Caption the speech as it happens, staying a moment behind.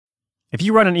If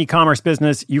you run an e-commerce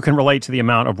business, you can relate to the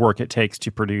amount of work it takes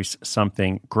to produce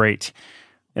something great.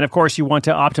 And of course, you want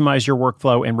to optimize your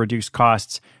workflow and reduce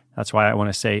costs. That's why I want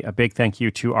to say a big thank you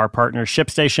to our partner,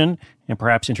 ShipStation, and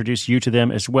perhaps introduce you to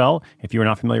them as well. If you are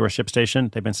not familiar with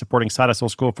ShipStation, they've been supporting Side Hustle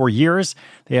School for years.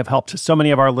 They have helped so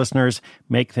many of our listeners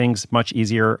make things much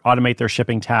easier, automate their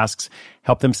shipping tasks,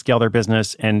 help them scale their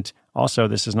business, and also,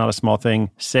 this is not a small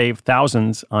thing, save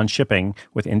thousands on shipping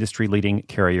with industry-leading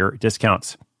carrier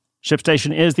discounts.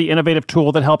 ShipStation is the innovative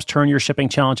tool that helps turn your shipping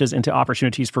challenges into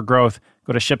opportunities for growth.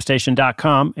 Go to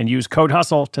ShipStation.com and use code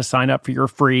HUSTLE to sign up for your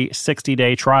free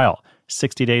 60-day trial.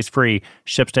 60 days free.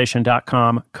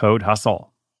 ShipStation.com, code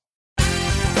HUSTLE.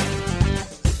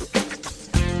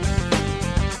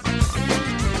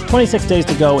 26 days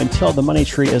to go until the Money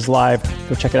Tree is live.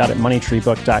 Go check it out at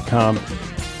moneytreebook.com.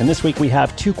 And this week we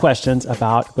have 2 questions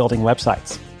about building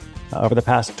websites. Over the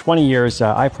past 20 years,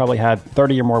 I've probably had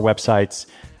 30 or more websites.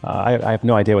 I have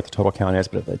no idea what the total count is,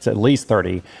 but it's at least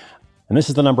 30. And this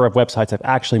is the number of websites I've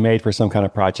actually made for some kind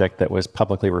of project that was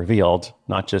publicly revealed,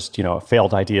 not just,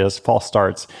 failed ideas, false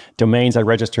starts, domains I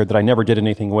registered that I never did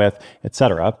anything with,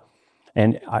 etc.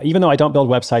 And even though I don't build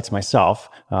websites myself,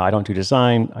 I don't do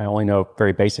design, I only know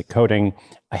very basic coding,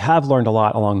 I have learned a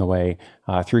lot along the way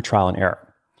through trial and error.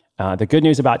 The good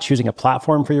news about choosing a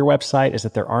platform for your website is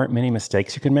that there aren't many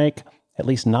mistakes you can make, at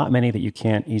least not many that you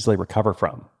can't easily recover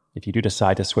from if you do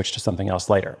decide to switch to something else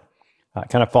later. It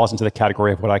kind of falls into the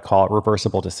category of what I call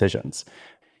reversible decisions.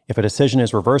 If a decision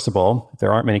is reversible, if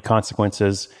there aren't many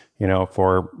consequences,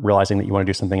 for realizing that you want to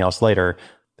do something else later,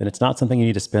 then it's not something you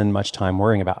need to spend much time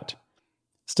worrying about.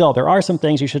 Still, there are some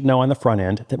things you should know on the front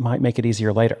end that might make it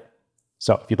easier later.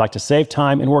 So if you'd like to save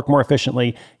time and work more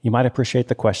efficiently, you might appreciate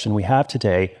the question we have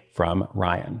today from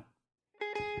Ryan.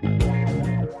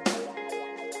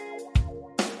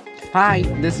 Hi,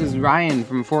 this is Ryan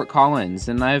from Fort Collins,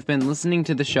 and I've been listening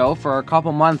to the show for a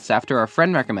couple months after a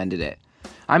friend recommended it.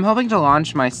 I'm hoping to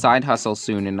launch my side hustle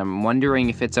soon, and I'm wondering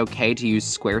if it's okay to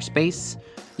use Squarespace.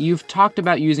 You've talked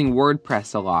about using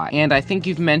WordPress a lot, and I think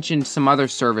you've mentioned some other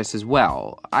service as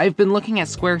well. I've been looking at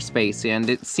Squarespace, and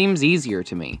it seems easier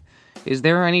to me. Is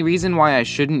there any reason why I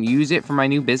shouldn't use it for my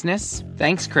new business?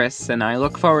 Thanks, Chris, and I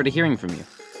look forward to hearing from you.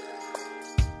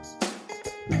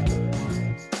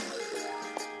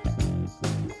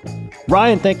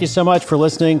 Ryan, thank you so much for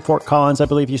listening. Fort Collins, I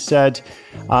believe you said.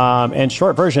 And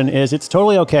short version is it's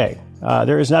totally okay.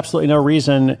 There is absolutely no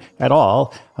reason at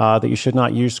all that you should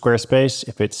not use Squarespace.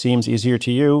 If it seems easier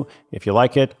to you, if you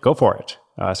like it, go for it.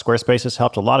 Squarespace has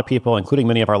helped a lot of people, including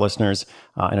many of our listeners,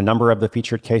 in a number of the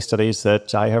featured case studies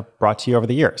that I have brought to you over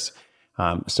the years.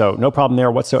 So no problem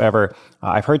there whatsoever.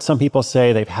 I've heard some people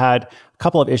say they've had a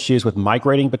couple of issues with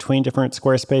migrating between different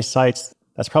Squarespace sites.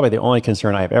 That's probably the only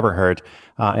concern I have ever heard.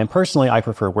 And personally, I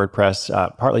prefer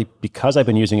WordPress, partly because I've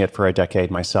been using it for a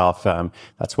decade myself.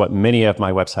 That's what many of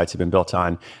my websites have been built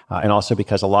on. And also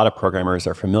because a lot of programmers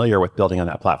are familiar with building on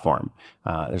that platform.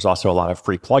 There's also a lot of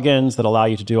free plugins that allow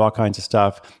you to do all kinds of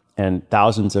stuff, and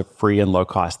thousands of free and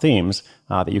low-cost themes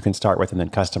that you can start with and then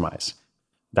customize.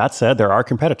 That said, there are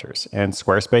competitors, and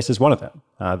Squarespace is one of them.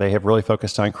 They have really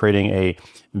focused on creating a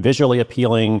visually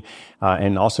appealing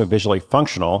and also visually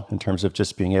functional in terms of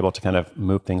just being able to kind of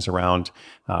move things around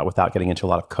without getting into a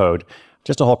lot of code.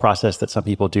 Just a whole process that some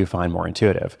people do find more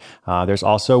intuitive. There's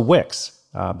also Wix.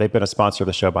 They've been a sponsor of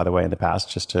the show, by the way, in the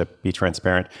past, just to be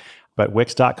transparent. But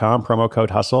Wix.com, promo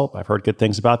code HUSTLE, I've heard good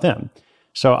things about them.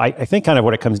 So I think kind of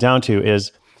what it comes down to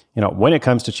is, when it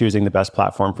comes to choosing the best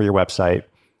platform for your website,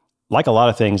 like a lot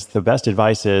of things, the best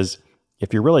advice is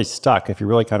if you're really stuck, if you're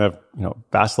really kind of,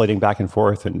 vacillating back and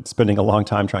forth and spending a long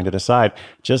time trying to decide,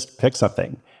 just pick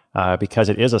something because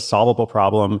it is a solvable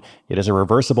problem. It is a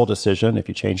reversible decision if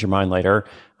you change your mind later.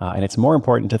 And it's more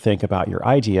important to think about your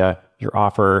idea, your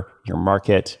offer, your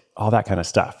market, all that kind of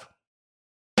stuff.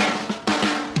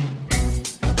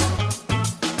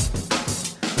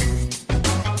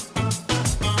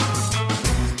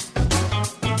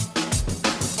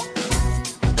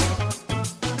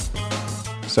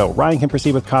 So Ryan can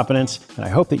proceed with confidence, and I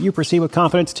hope that you proceed with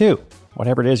confidence too.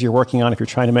 Whatever it is you're working on, if you're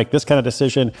trying to make this kind of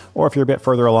decision, or if you're a bit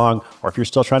further along, or if you're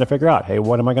still trying to figure out, hey,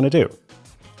 what am I going to do?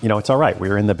 It's all right.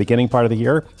 We're in the beginning part of the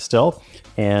year still,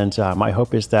 and my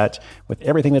hope is that with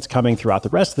everything that's coming throughout the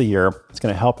rest of the year, it's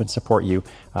going to help and support you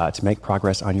to make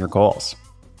progress on your goals.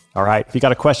 All right. If you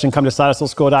got a question, come to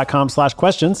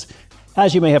sidehustleschool.com/questions.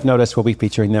 As you may have noticed, we'll be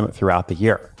featuring them throughout the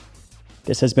year.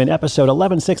 This has been episode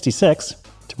 1166.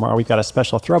 Tomorrow we've got a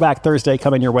special Throwback Thursday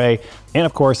coming your way, and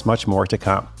of course, much more to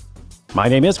come. My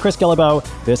name is Chris Guillebeau.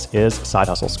 This is Side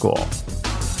Hustle School.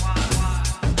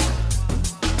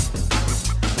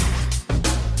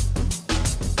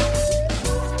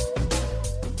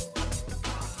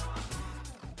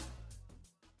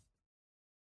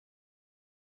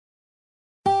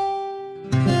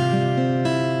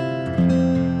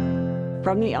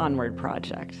 from the Onward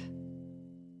Project.